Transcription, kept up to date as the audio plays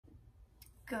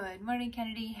Good morning,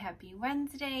 Kennedy. Happy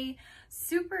Wednesday.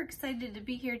 Super excited to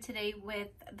be here today with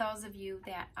those of you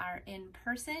that are in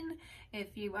person.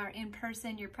 If you are in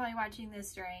person, you're probably watching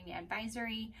this during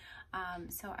advisory.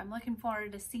 So I'm looking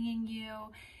forward to seeing you.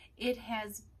 It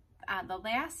has, the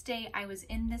last day I was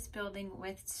in this building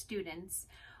with students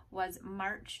was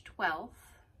March 12th,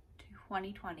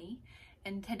 2020.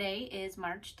 And today is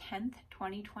March 10th,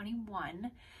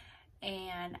 2021.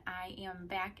 And I am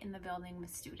back in the building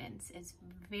with students. It's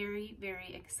very,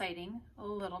 very exciting, a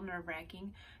little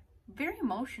nerve-wracking, very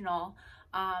emotional,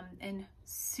 and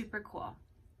super cool.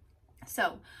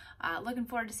 So, looking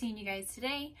forward to seeing you guys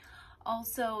today.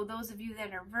 Also, those of you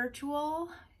that are virtual,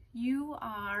 you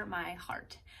are my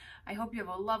heart. I hope you have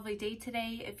a lovely day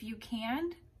today. If you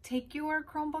can, take your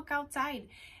Chromebook outside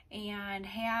and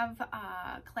have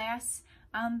a class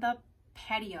on the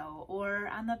patio or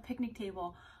on the picnic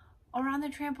table or on the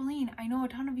trampoline. I know a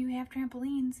ton of you have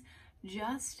trampolines.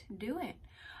 Just do it.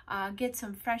 Get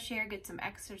some fresh air, get some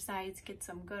exercise, get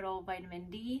some good old vitamin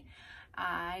D.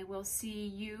 I will see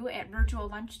you at virtual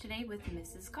lunch today with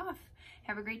Mrs. Goff.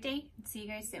 Have a great day. See you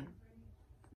guys soon.